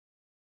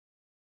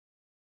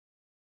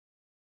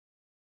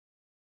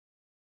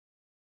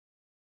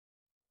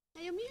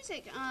Your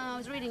music, I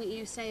was reading that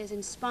you say is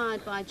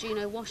inspired by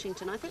Geno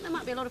Washington. I think there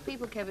might be a lot of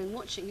people, Kevin,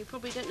 watching who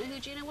probably don't know who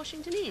Geno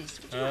Washington is.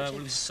 Well, he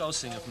was a soul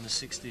singer from the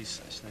 60s,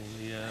 actually.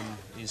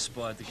 He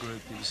inspired the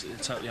group. He was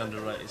a totally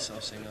underrated soul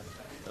singer.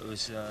 That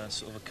was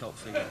sort of a cult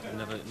figure and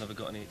never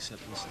got any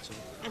acceptance at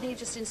all. And he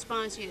just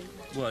inspires you?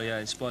 Well, yeah,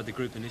 inspired the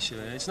group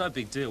initially. It's no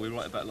big deal. We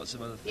write about lots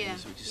of other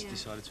things. Yeah, We just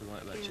decided to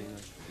write about Geno.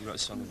 We wrote a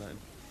song about him.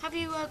 Have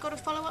you got a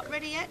follow-up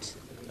ready yet?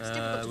 It's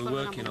difficult to we're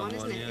follow working number on one,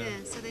 one, isn't it?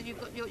 yeah. So then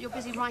you're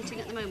busy writing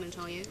at the moment,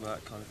 are you?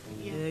 That kind of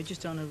thing. Yeah,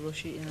 just don't want to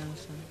rush it, you know.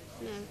 So.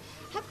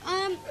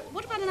 No.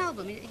 What about an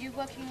album? Are you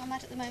working on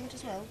that at the moment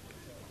as well?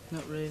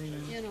 Not really, no.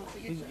 You're not.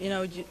 But you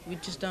know, we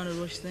just don't want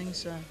to rush things,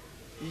 so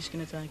we're just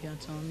going to take our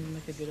time and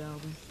make a good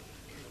album.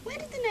 Where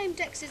did the name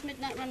Dexys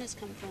Midnight Runners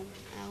come from,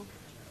 Al?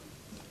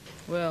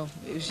 Well,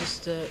 it was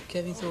just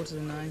Kevin thought of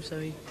the name, so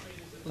he.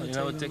 Oh, you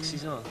know what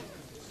Dexys are?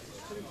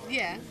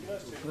 Yeah.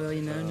 Well,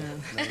 you know now.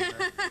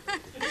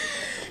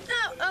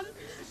 Now,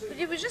 but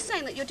you were just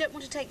saying that you don't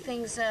want to take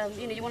things,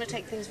 you want to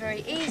take things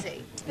very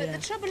easy. But the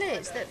trouble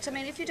is that, I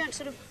mean, if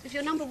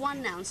you're number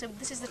one now, so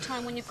this is the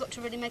time when you've got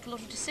to really make a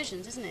lot of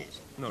decisions, isn't it?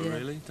 Not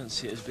really. Don't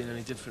see it as being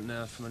any different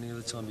now from any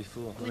other time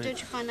before. I mean, don't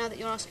you find now that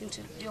you're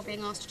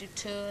being asked to do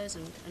tours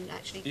and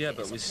actually? Yeah,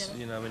 but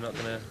we're not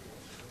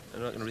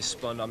going to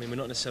respond. I mean, we're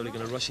not necessarily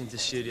going to rush into the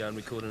studio and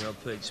record an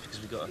LP just because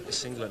we've got a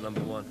single at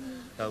number one.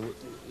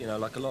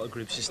 Like a lot of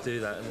groups just do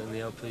that, and then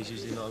the LP is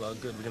usually not a lot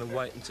good. We're going to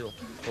wait until,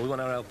 we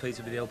want our LP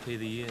to be the LP of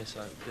the year,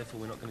 so therefore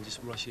we're not going to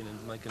just rush in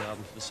and make an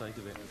album for the sake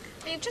of it.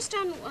 You've just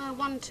done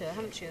one tour,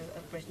 haven't you,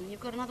 of Britain?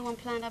 You've got another one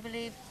planned, I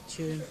believe.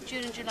 June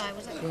and July.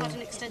 Was that quite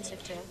an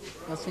extensive tour?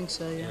 I think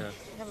so, yeah.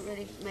 You haven't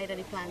really made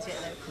any plans yet,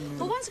 though.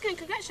 Well, once again,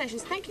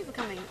 congratulations. Thank you for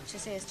coming to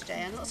see us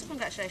today, and lots of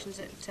congratulations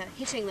at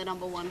hitting the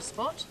number one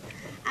spot.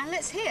 And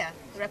let's hear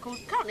the record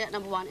currently at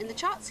number one in the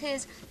charts.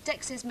 Here's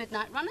Dexys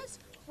Midnight Runners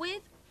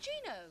with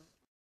Geno.